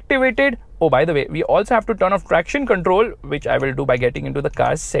camera activated. Oh, by the way, we also have to turn off traction control, which I will do by getting into the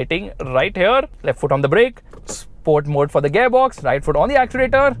car's setting right here. Left foot on the brake, sport mode for the gearbox, right foot on the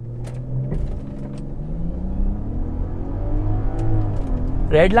accelerator.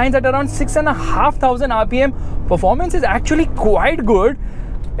 Red lines at around 6,500 RPM. Performance is actually quite good.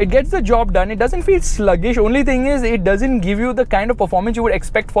 It gets the job done. It doesn't feel sluggish. Only thing is, it doesn't give you the kind of performance you would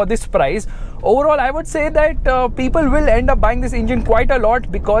expect for this price. Overall, I would say that people will end up buying this engine quite a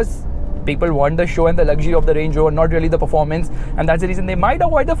lot, because people want the show and the luxury of the Range Rover, not really the performance, and that's the reason they might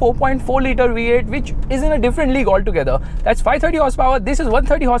avoid the 4.4 liter V8, which is in a different league altogether. That's 530 horsepower. This is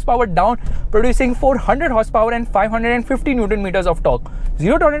 130 horsepower down, producing 400 horsepower and 550 Newton meters of torque.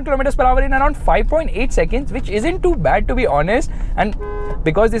 0 to 100 kilometers per hour in around 5.8 seconds, which isn't too bad, to be honest. And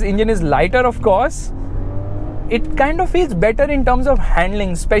because this engine is lighter, of course, it kind of feels better in terms of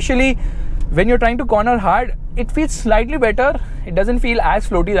handling, especially when you're trying to corner hard. It feels slightly better. It doesn't feel as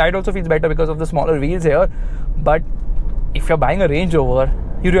floaty. Ride also feels better because of the smaller wheels here. But if you're buying a Range Rover,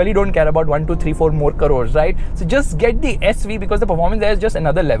 you really don't care about 1, 2, 3, 4 more crores, right? So just get the SV, because the performance there is just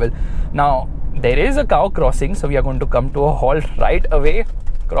another level. Now, there is a cow crossing, so we are going to come to a halt right away.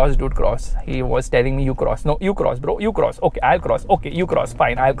 Cross, dude, cross. He was telling me you cross. No, you cross, bro. You cross. Okay, I'll cross. Okay, you cross.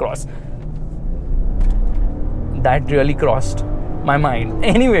 Fine, I'll cross. That really crossed my mind.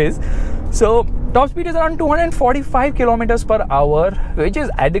 Anyways, so top speed is around 245 kilometers per hour, which is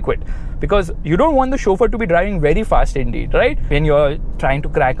adequate, because you don't want the chauffeur to be driving very fast indeed, right? When you're trying to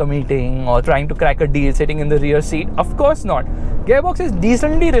crack a meeting or trying to crack a deal sitting in the rear seat, of course not. Gearbox is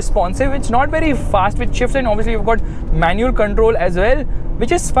decently responsive. It's not very fast with shifts, and obviously you've got manual control as well,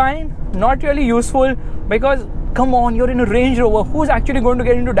 which is fine. Not really useful, because come on, you're in a Range Rover. Who's actually going to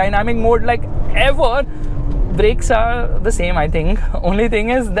get into dynamic mode like ever? Brakes are the same, I think. Only thing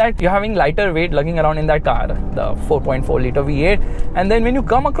is that you're having lighter weight lugging around in that car, the 4.4 liter V8. And then when you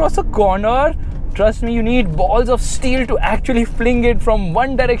come across a corner, trust me, you need balls of steel to actually fling it from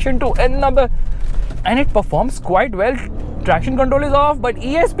one direction to another. And it performs quite well. Traction control is off, but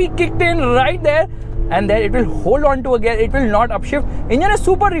ESP kicked in right there. And then it will hold on to a gear. It will not upshift. Engine is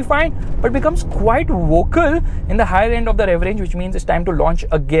super refined, but becomes quite vocal in the higher end of the rev range, which means it's time to launch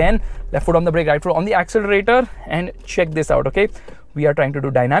again. Left foot on the brake, right foot on the accelerator, and check this out, okay? We are trying to do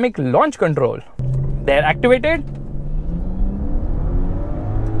dynamic launch control. They're activated.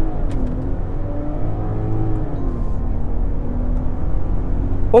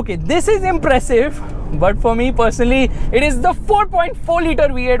 Okay, this is impressive, but for me personally, it is the 4.4 liter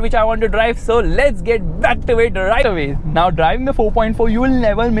V8 which I want to drive. So let's get back to it right away. Now, driving the 4.4, you will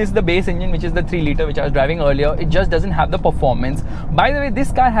never miss the base engine, which is the 3 liter which I was driving earlier. It just doesn't have the performance. By the way,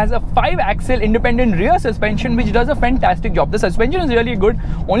 this car has a 5-axle independent rear suspension, which does a fantastic job. The suspension is really good.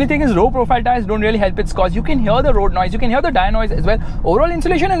 Only thing is, low profile tires don't really help its cause. You can hear the road noise, you can hear the tire noise as well. Overall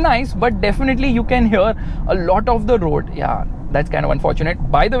insulation is nice, but definitely you can hear a lot of the road. Yeah, that's kind of unfortunate.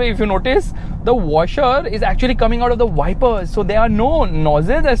 By the way, if you notice, the washer is actually coming out of the wipers, so there are no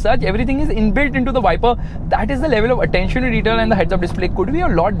nozzles as such. Everything is inbuilt into the wiper. That is the level of attention to detail, and the heads-up display could be a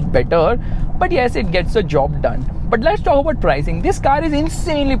lot better, but yes, it gets the job done. But let's talk about pricing. This car is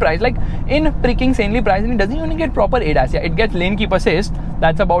insanely priced, like in freaking insanely priced, and it doesn't even get proper ADAS. Yeah, it gets lane keep assist,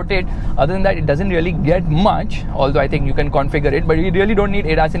 that's about it. Other than that, it doesn't really get much, although I think you can configure it, but we really don't need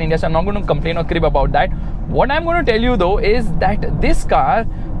ADAS in India, so I'm not going to complain or crib about that. What I'm going to tell you though is that this car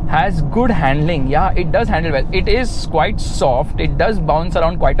has good handling. Yeah, it does handle well. It is quite soft. It does bounce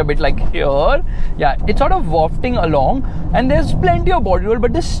around quite a bit, like here. Yeah, it's sort of wafting along, and there's plenty of body roll,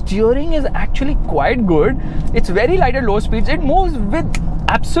 but the steering is actually quite good. It's very light at low speeds. It moves with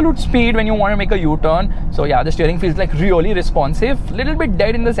absolute speed when you want to make a U-turn. So yeah, the steering feels like really responsive. Little bit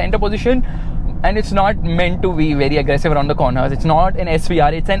dead in the center position, and it's not meant to be very aggressive around the corners. It's not an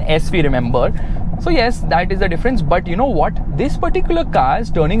SVR, it's an SV, remember. So yes, that is the difference. But you know what? This particular car's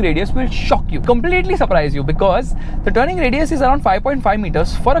turning radius will shock you, completely surprise you, because the turning radius is around 5.5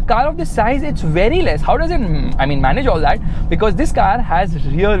 meters. For a car of this size, it's very less. How does it, manage all that? Because this car has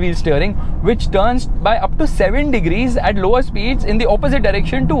rear wheel steering, which turns by up to 7 degrees at lower speeds in the opposite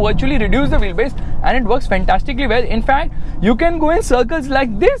direction to virtually reduce the wheelbase, and it works fantastically well. In fact, you can go in circles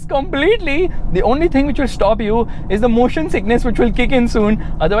like this completely. The only thing which will stop you is the motion sickness, which will kick in soon.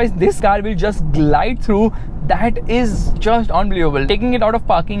 Otherwise, this car will just glide through. That is just unbelievable. Taking it out of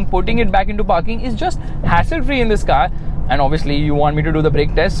parking, putting it back into parking is just hassle-free in this car. And obviously, you want me to do the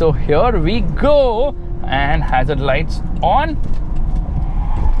brake test, so here we go. And hazard lights on.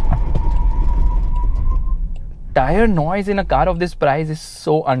 Tire noise in a car of this price is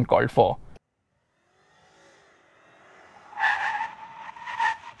so uncalled for.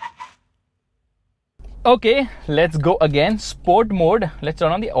 Okay, let's go again. Sport mode. Let's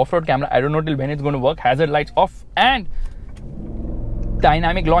turn on the off-road camera. I don't know till when it's going to work. Hazard lights off and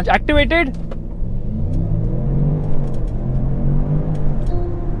dynamic launch activated.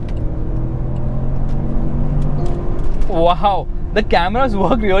 Wow, the cameras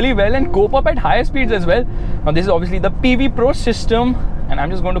work really well and cope up at higher speeds as well. Now this is obviously the PV Pro system, and I'm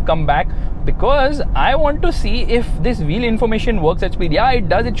just going to come back because I want to see if this wheel information works at speed. Yeah, it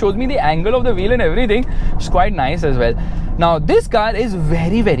does. It shows me the angle of the wheel and everything. It's quite nice as well. Now this car is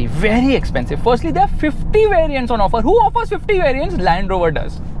very, very, very expensive. Firstly, there are 50 variants on offer. Who offers 50 variants? Land Rover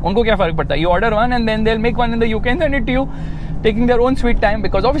does. Unko kya farak padta hai? You order one and then they'll make one in the UK and send it to you, taking their own sweet time,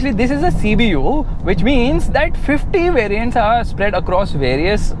 because obviously this is a CBU, which means that 50 variants are spread across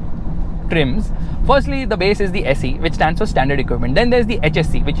various trims. Firstly, the base is the SE, which stands for standard equipment. Then there's the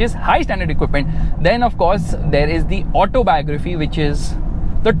HSC, which is high standard equipment. Then of course there is the autobiography, which is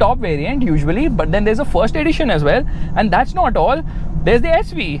the top variant usually, but then there's a first edition as well. And that's not all. There's the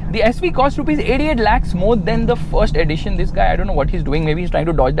SV. The SV costs rupees 88 lakhs more than the first edition. This guy, I don't know what he's doing. Maybe he's trying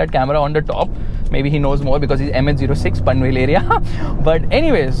to dodge that camera on the top. Maybe he knows more because he's MH06 Panvel area. But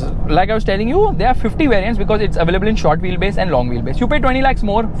anyways, like I was telling you, there are 50 variants because it's available in short wheelbase and long wheelbase. You pay 20 lakhs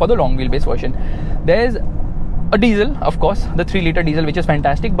more for the long wheelbase version. There's a diesel, of course, the 3-liter diesel, which is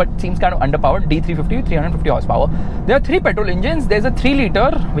fantastic, but seems kind of underpowered. D350 with 350 horsepower. There are 3 petrol engines. There's a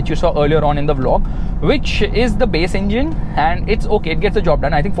 3-liter, which you saw earlier on in the vlog, which is the base engine, and it's okay. It gets the job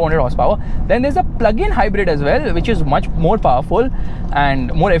done. I think 400 horsepower. Then there's a plug-in hybrid as well, which is much more powerful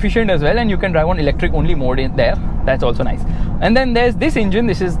and more efficient as well, and you can drive on electric only mode in there. That's also nice. And then there's this engine.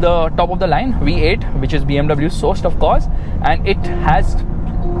 This is the top of the line V8, which is BMW sourced, of course, and it has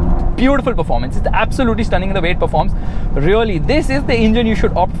beautiful performance. It's absolutely stunning the way it performs. Really, this is the engine you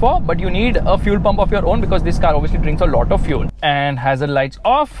should opt for, but you need a fuel pump of your own because this car obviously drinks a lot of fuel. And hazard lights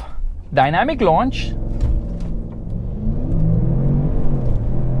off, dynamic launch.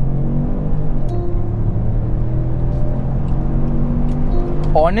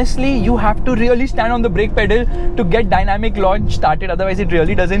 Honestly, you have to really stand on the brake pedal to get dynamic launch started, otherwise it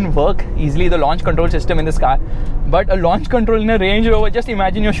really doesn't work easily, the launch control system in this car. But a launch control in a Range Rover, just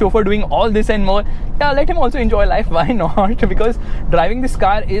imagine your chauffeur doing all this and more. Yeah, let him also enjoy life, why not? Because driving this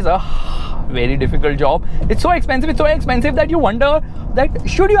car is a very difficult job. It's so expensive that you wonder that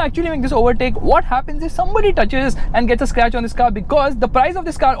should you actually make this overtake? What happens if somebody touches and gets a scratch on this car? Because the price of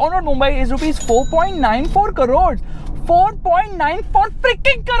this car on road Mumbai is rupees 4.94 crores. 4.94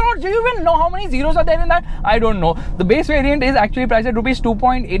 freaking crores. Do you even know how many zeros are there in that? I don't know. The base variant is actually priced at rupees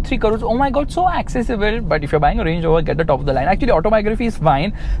 2.83 crores. Oh my god, so accessible. But if you're buying a Range Rover, get the top of the line. Actually, autobiography is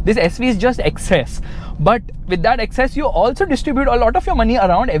fine. This SV is just excess. But with that excess, you also distribute a lot of your money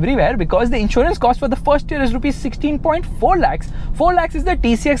around everywhere, because the insurance cost for the first year is rupees 16.4 lakhs. 4 lakhs is the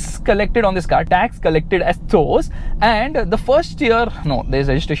TCX collected on this car, tax collected as those. And the first year, no, there's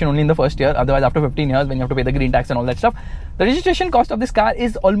registration only in the first year. Otherwise, after 15 years, when you have to pay the green tax and all that stuff, stuff. The registration cost of this car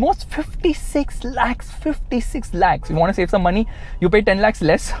is almost 56 lakhs. 56 lakhs. You want to save some money, you pay 10 lakhs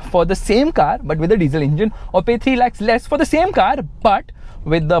less for the same car but with a diesel engine, or pay 3 lakhs less for the same car but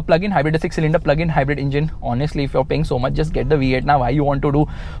with the plug-in hybrid, a 6-cylinder plug-in hybrid engine. Honestly, if you're paying so much, just get the V8 now. Why you want to do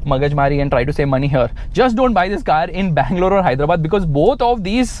magajmari and try to save money here? Just don't buy this car in Bangalore or Hyderabad, because both of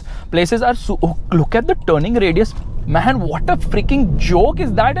these places are so... Oh, look at the turning radius. Man, what a freaking joke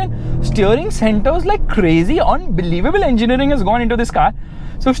is that? And steering centers like crazy. Unbelievable engineering has gone into this car.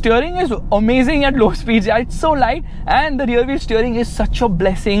 So steering is amazing at low speeds. Yeah, it's so light, and the rear wheel steering is such a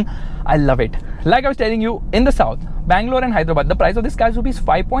blessing. I love it. Like I was telling you, in the south, Bangalore and Hyderabad, the price of this car is rupees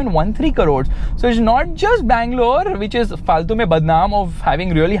 5.13 crores. So it's not just Bangalore, which is faltu mein badnaam of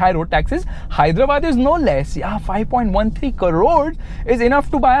having really high road taxes. Hyderabad is no less. Yeah, 5.13 crores is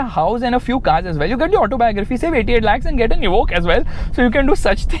enough to buy a house and a few cars as well. You get the autobiography, save 88 lakhs and get an Evoque as well. So you can do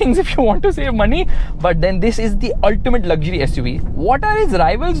such things if you want to save money. But then this is the ultimate luxury SUV. What are its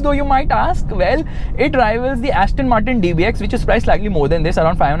rivals though, you might ask? Well, it rivals the Aston Martin DBX, which is priced slightly more than this,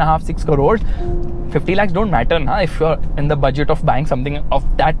 around 5.5-6 crores. 50 lakhs don't matter now if you're in the budget of buying something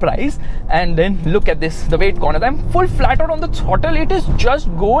of that price. And then look at this, the weight corners. I'm full flat out on the throttle. It is just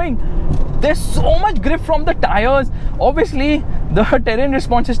going. There's so much grip from the tires. Obviously, the terrain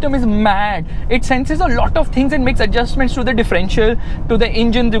response system is mad. It senses a lot of things and makes adjustments to the differential, to the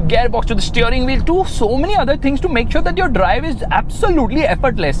engine, to gearbox, to the steering wheel, to so many other things to make sure that your drive is absolutely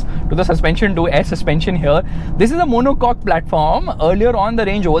effortless. To the suspension, to air suspension here. This is a monocoque platform. Earlier on, the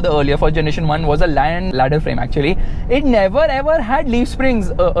Range Rover, the earlier first generation one, was a ladder frame actually. It never ever had leaf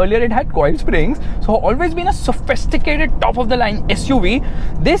springs. Earlier it had coil springs. So always been a sophisticated top of the line SUV.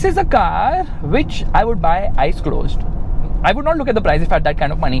 This is a car which I would buy eyes closed. I would not look at the price if I had that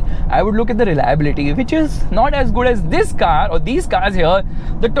kind of money. I would look at the reliability, which is not as good as this car or these cars here.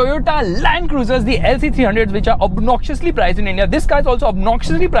 The Toyota Land Cruisers, the LC300s, which are obnoxiously priced in India. This car is also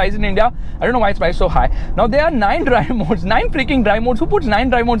obnoxiously priced in India. I don't know why it's priced so high. Now there are 9 drive modes, 9 freaking drive modes. Who puts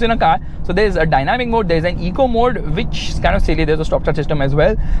 9 drive modes in a car? So there's a dynamic mode, there's an eco mode, which is kind of silly. There's a stop start system as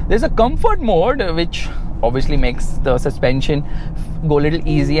well. There's a comfort mode, which obviously makes the suspension go a little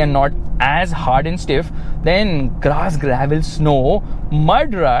easy and not as hard and stiff. Then grass, gravel, snow,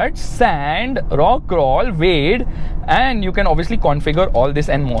 mud ruts, sand, rock crawl, wade, and you can obviously configure all this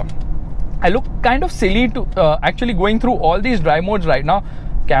and more. I look kind of silly to actually going through all these drive modes right now.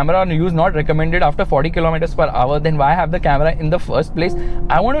 Camera use not recommended after 40 kilometers per hour. Then why have the camera in the first place?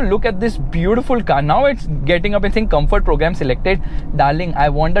 I want to look at this beautiful car. Now it's getting up and saying comfort program selected. Darling, I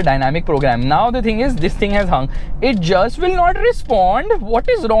want the dynamic program. Now the thing is, this thing has hung. It just will not respond. What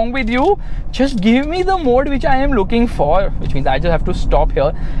is wrong with you? Just give me the mode which I am looking for, which means I just have to stop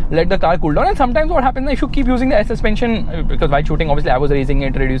here, let the car cool down. And sometimes what happens if you keep using the air suspension, because while shooting obviously I was raising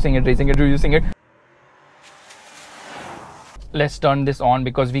it, reducing it, raising it, reducing it. Let's turn this on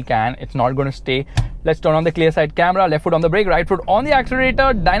because we can. It's not going to stay. Let's turn on the clear side camera. Left foot on the brake, right foot on the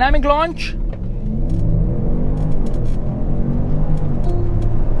accelerator. Dynamic launch.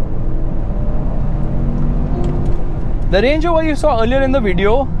 The Range Rover you saw earlier in the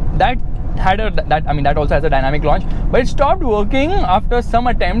video, that also has a dynamic launch, but it stopped working after some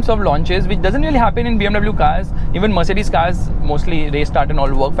attempts of launches, which doesn't really happen in BMW cars. Even Mercedes cars, mostly race start and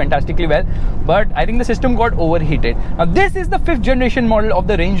all, work fantastically well, but I think the system got overheated. Now this is the 5th generation model of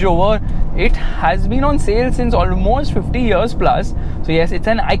the Range Rover. It has been on sale since almost 50 years plus. So yes, it's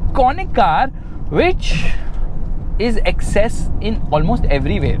an iconic car which is excess in almost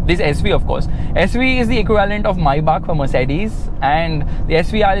everywhere. This SV, of course. SV is the equivalent of Maybach for Mercedes, and the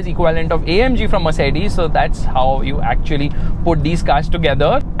SVR is equivalent of AMG from Mercedes. So that's how you actually put these cars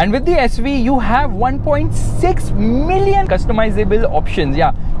together. And with the SV, you have 1.6 million customizable options.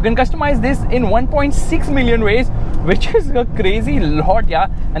 Yeah, you can customize this in 1.6 million ways, which is a crazy lot. Yeah,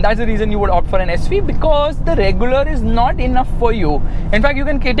 and that's the reason you would opt for an SV, because the regular is not enough for you. In fact, you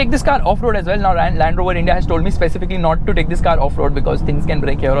can take this car off-road as well. Now Land Rover India has told me specifically not to take this car off-road because things can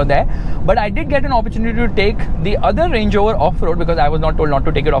break here or there, but I did get an opportunity to take the other Range Rover off-road because I was not told not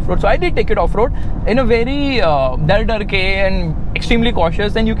to take it off-road. So I did take it off-road in a very dar-dar-ke and extremely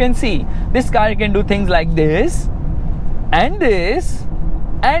cautious. And you can see this car can do things like this and this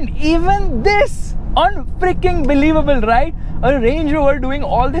and even this. Unfreaking believable, right? a Range Rover doing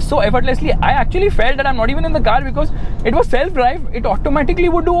all this so effortlessly. I actually felt that I'm not even in the car because it was self-drive. It automatically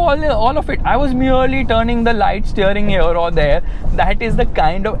would do all of it. I was merely turning the light, steering here or there. That is the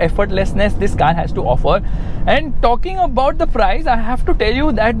kind of effortlessness this car has to offer. And talking about the price, I have to tell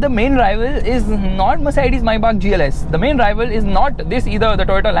you that the main rival is not Mercedes-Maybach GLS. The main rival is not this either, the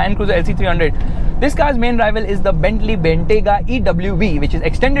Toyota Land Cruiser LC300. This car's main rival is the Bentley Bentayga EWB, which is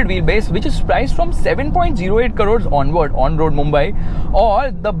extended wheelbase, which is priced from 7.08 crores onward on road Mumbai,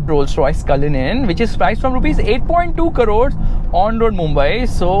 or the Rolls-Royce Cullinan, which is priced from rupees 8.2 crores on road Mumbai.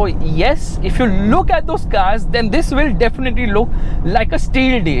 So yes, if you look at those cars, then this will definitely look like a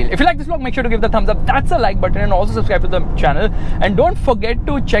steal deal. If you like this vlog, make sure to give the thumbs up, that's a like button, and also subscribe to the channel. And don't forget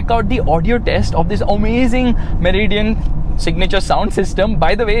to check out the audio test of this amazing Meridian signature sound system.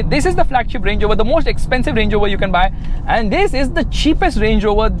 By the way, this is the flagship Range Rover, the most expensive Range Rover you can buy, and this is the cheapest Range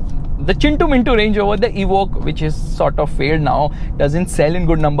Rover, the Chintu Mintu Range Rover, the Evoque, which is sort of failed now, doesn't sell in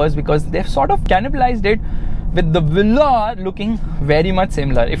good numbers because they've sort of cannibalized it with the Velour looking very much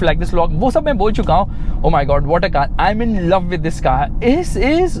similar. If you like this vlog, वो सब मैं बोल चुका हूँ. Oh my god, what a car. I'm in love with this car. This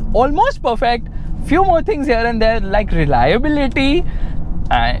is almost perfect. Few more things here and there like reliability,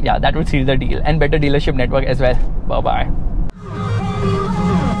 and yeah, that would seal the deal, and better dealership network as well. Bye bye.